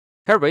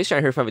Hey everybody,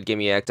 Sean here from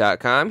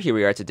VidGamiac.com. Here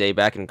we are today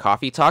back in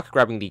Coffee Talk,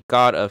 grabbing the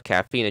God of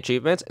Caffeine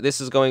achievement. This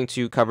is going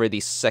to cover the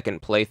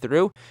second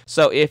playthrough.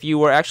 So if you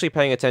were actually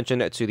paying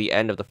attention to the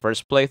end of the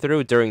first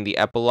playthrough, during the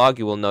epilogue,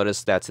 you will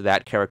notice that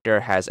that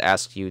character has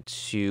asked you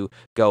to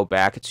go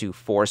back to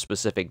 4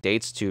 specific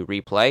dates to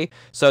replay.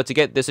 So to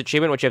get this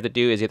achievement, what you have to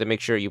do is you have to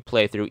make sure you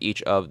play through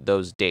each of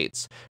those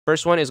dates.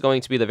 First one is going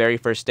to be the very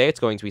first day.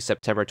 It's going to be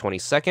September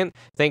 22nd.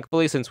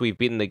 Thankfully, since we've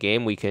beaten the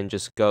game, we can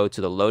just go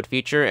to the load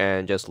feature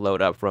and just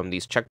load up from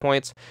these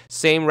checkpoints.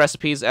 Same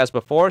recipes as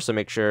before, so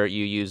make sure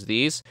you use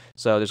these.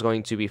 So there's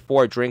going to be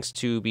 4 drinks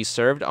to be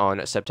served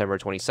on September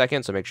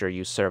 22nd, so make sure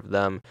you serve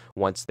them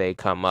once they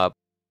come up.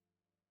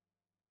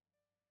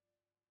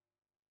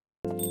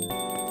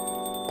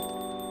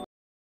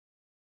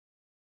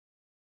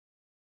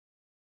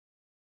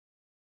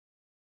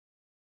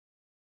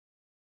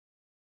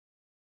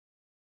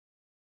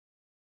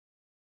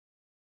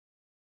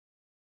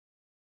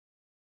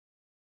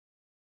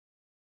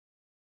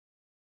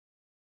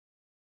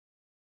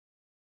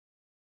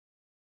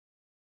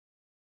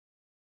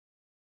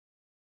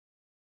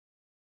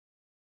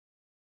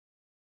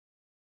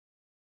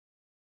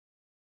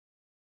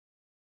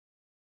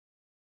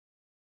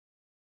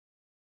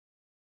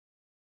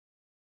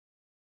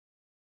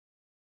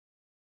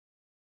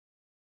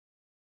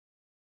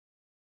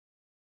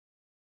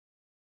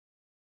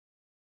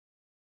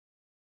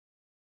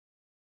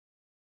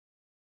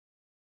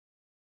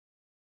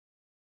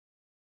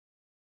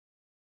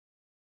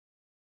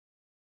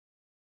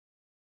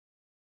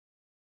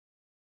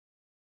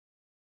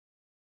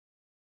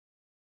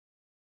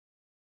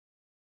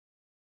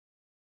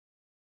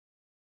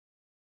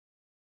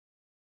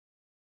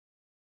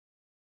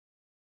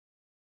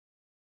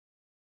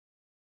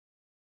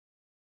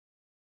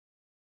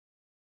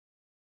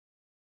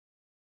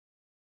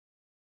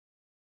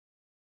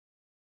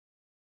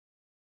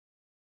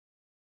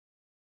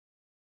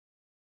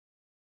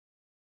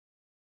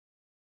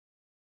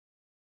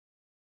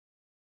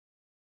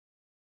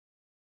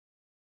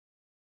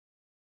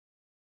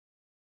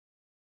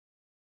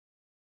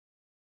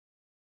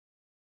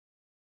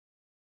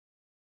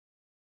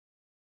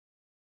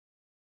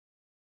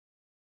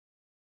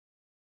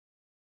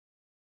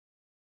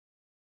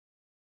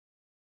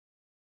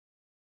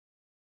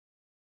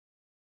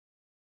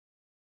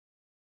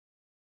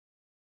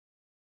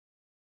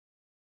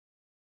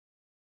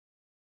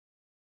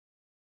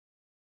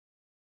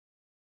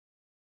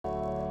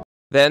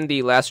 Then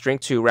the last drink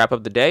to wrap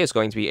up the day is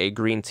going to be a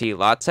green tea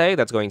latte.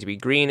 That's going to be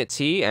green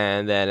tea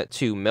and then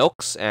 2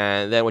 milks.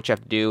 And then what you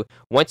have to do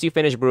once you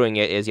finish brewing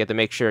it is you have to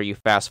make sure you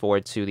fast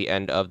forward to the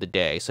end of the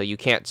day. So you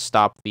can't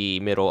stop the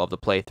middle of the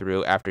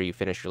playthrough after you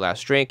finish your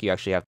last drink. You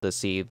actually have to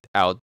see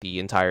out the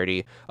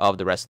entirety of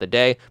the rest of the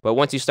day. But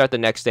once you start the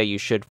next day, you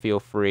should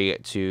feel free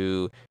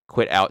to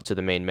quit out to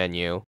the main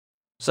menu.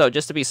 So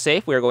just to be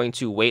safe, we're going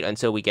to wait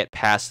until we get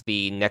past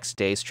the next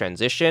day's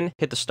transition,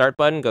 hit the start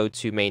button, go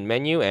to main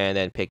menu, and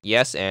then pick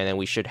yes, and then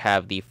we should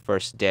have the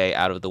first day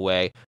out of the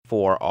way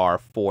for our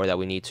 4 that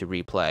we need to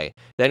replay.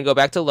 Then go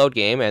back to load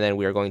game, and then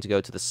we are going to go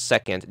to the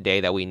second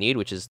day that we need,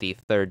 which is the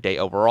 3rd day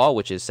overall,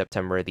 which is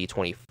September the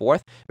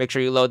 24th. Make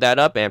sure you load that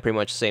up, and pretty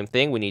much the same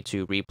thing. We need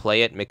to replay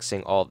it,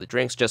 mixing all of the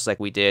drinks, just like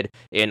we did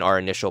in our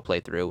initial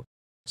playthrough.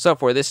 So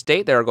for this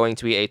date, there are going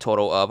to be a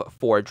total of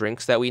 4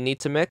 drinks that we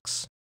need to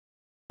mix.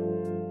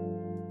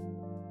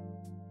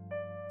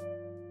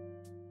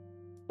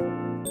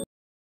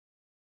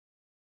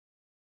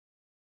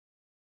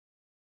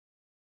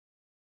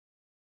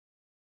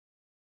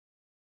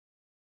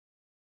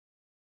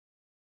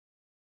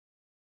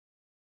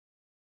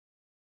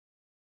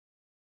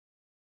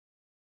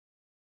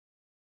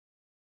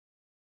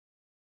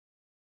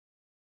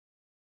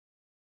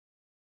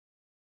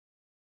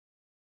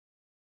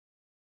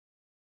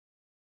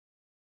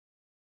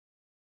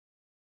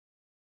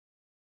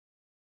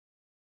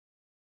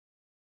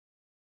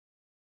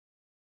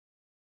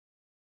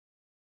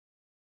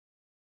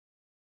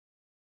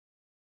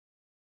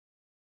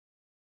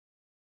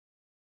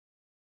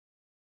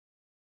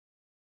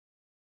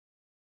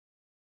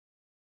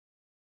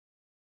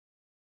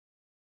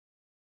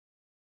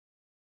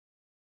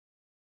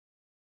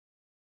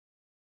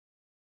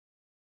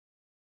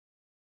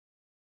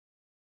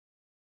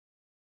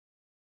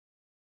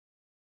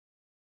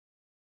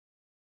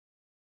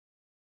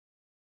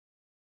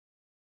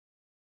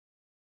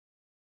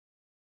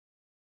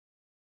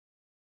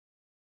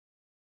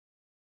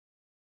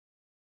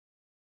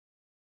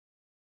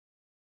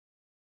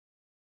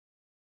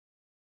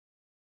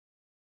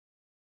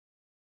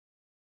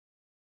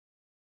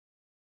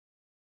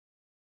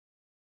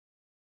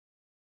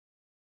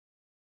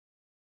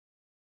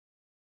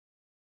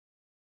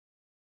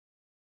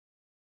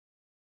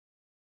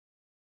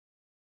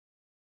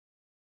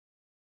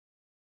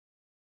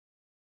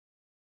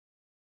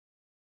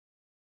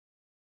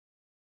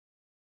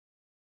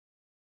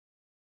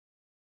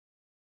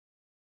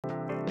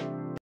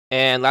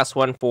 And last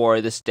one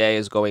for this day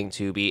is going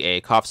to be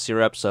a cough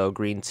syrup, so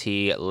green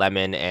tea,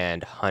 lemon,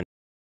 and honey.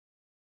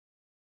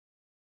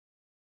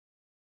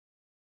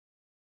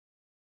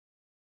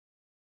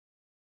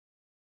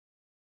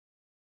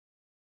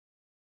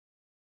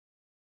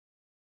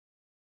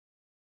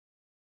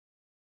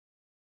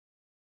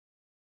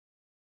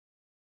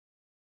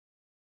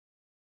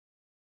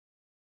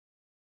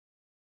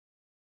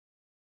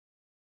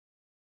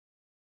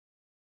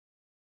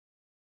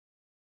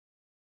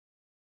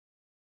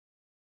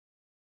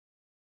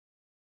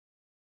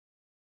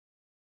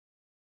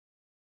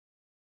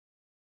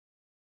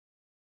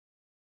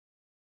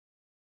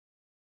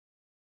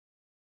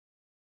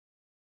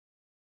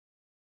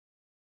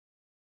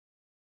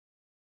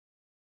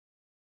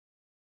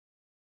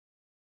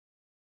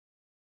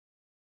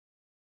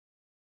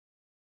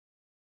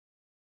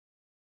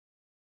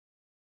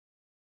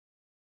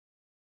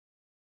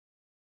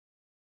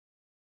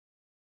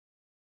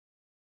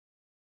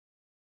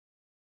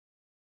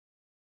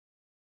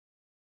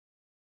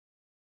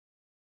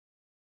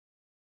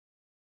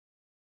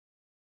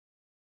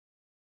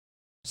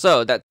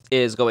 So that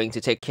is going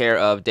to take care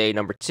of day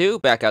number 2.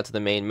 Back out to the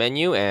main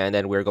menu, and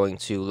then we're going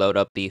to load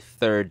up the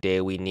third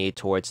day we need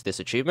towards this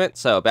achievement.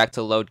 So back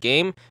to load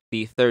game.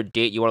 The third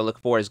date you want to look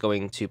for is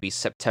going to be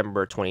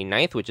September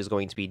 29th, which is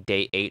going to be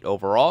day 8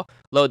 overall.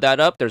 Load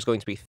that up. There's going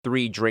to be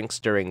 3 drinks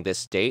during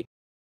this date.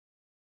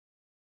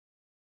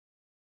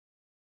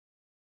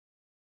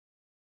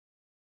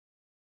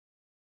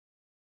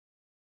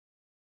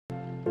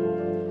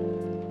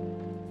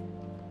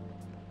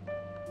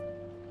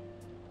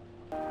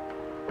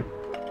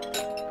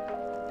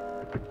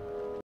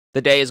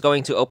 The day is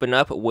going to open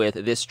up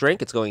with this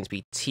drink. It's going to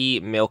be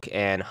tea, milk,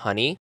 and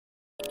honey.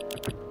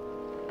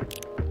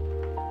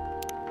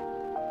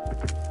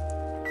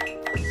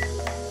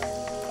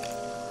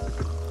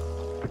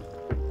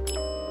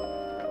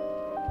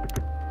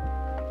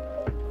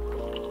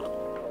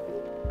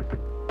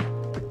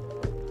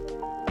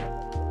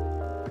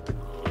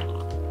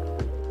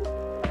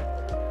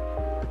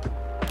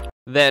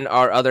 Then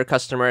our other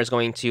customer is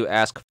going to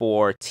ask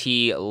for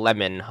tea,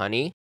 lemon,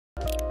 honey.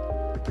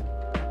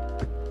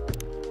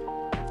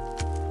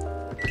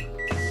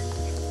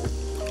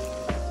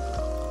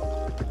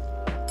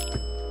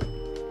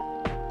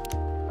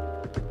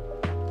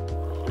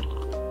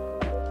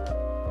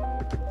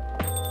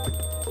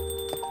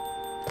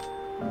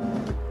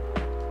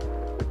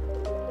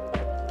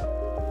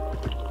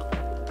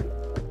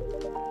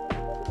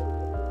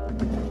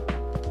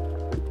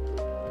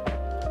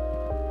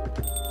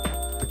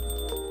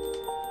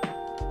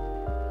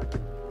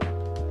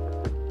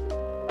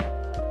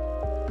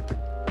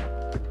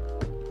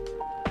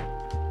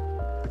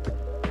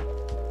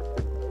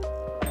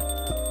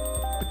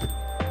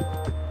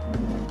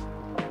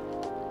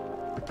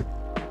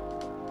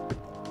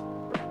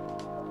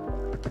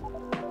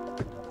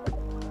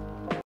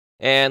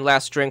 And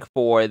last drink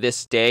for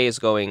this day is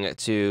going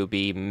to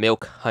be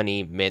milk,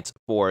 honey, mint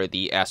for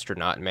the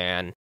astronaut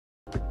man.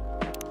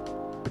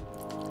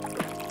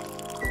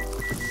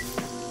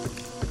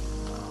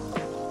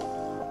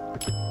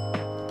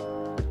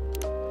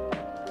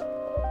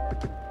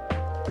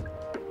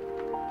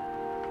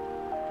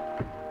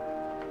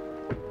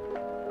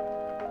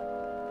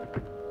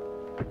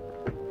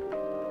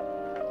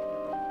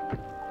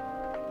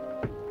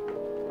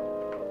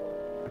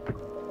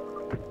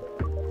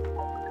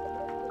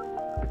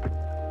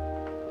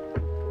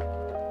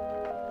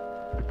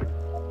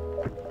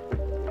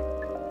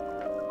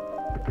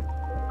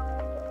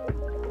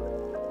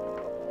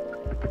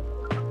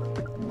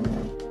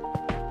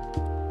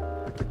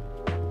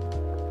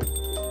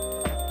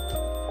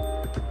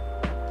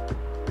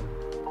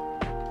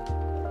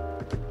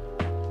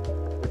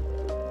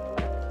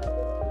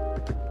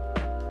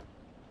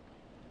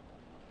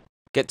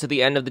 Get to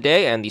the end of the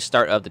day and the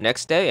start of the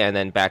next day, and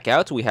then back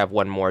out. We have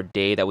one more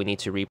day that we need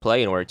to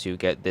replay in order to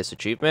get this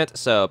achievement.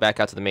 So back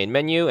out to the main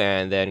menu,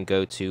 and then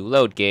go to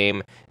load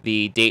game.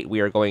 The date we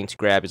are going to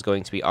grab is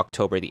going to be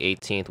October the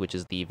 18th, which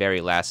is the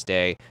very last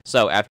day.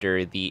 So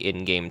after the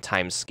in-game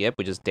time skip,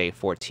 which is day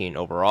 14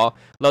 overall.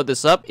 Load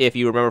this up. If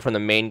you remember from the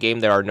main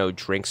game, there are no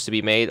drinks to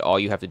be made. All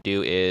you have to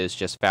do is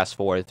just fast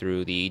forward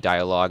through the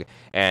dialogue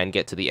and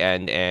get to the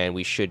end, and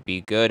we should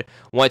be good.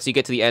 Once you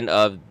get to the end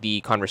of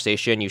the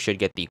conversation, you should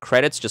get the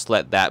credits. Just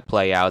let that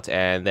play out,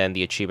 and then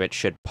the achievement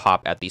should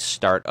pop at the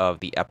start of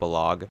the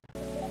epilogue.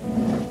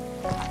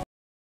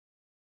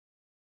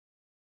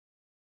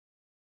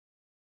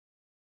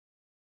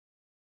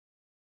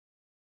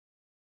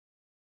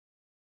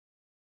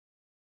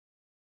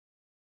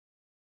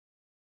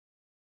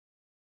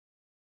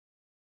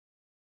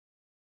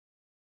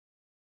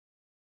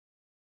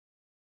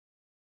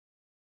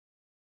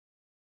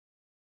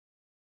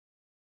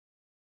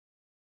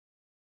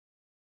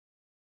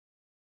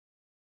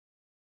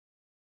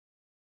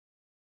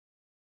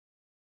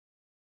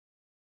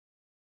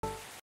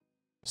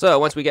 So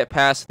once we get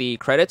past the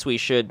credits, we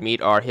should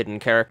meet our hidden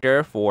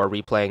character for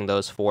replaying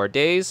those 4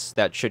 days.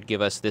 That should give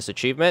us this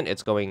achievement.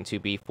 It's going to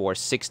be for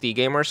 60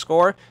 gamer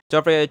score.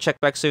 Don't forget to check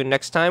back soon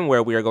next time,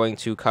 where we are going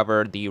to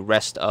cover the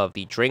rest of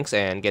the drinks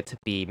and get to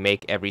the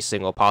make every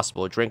single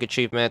possible drink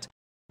achievement.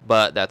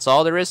 But that's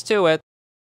all there is to it.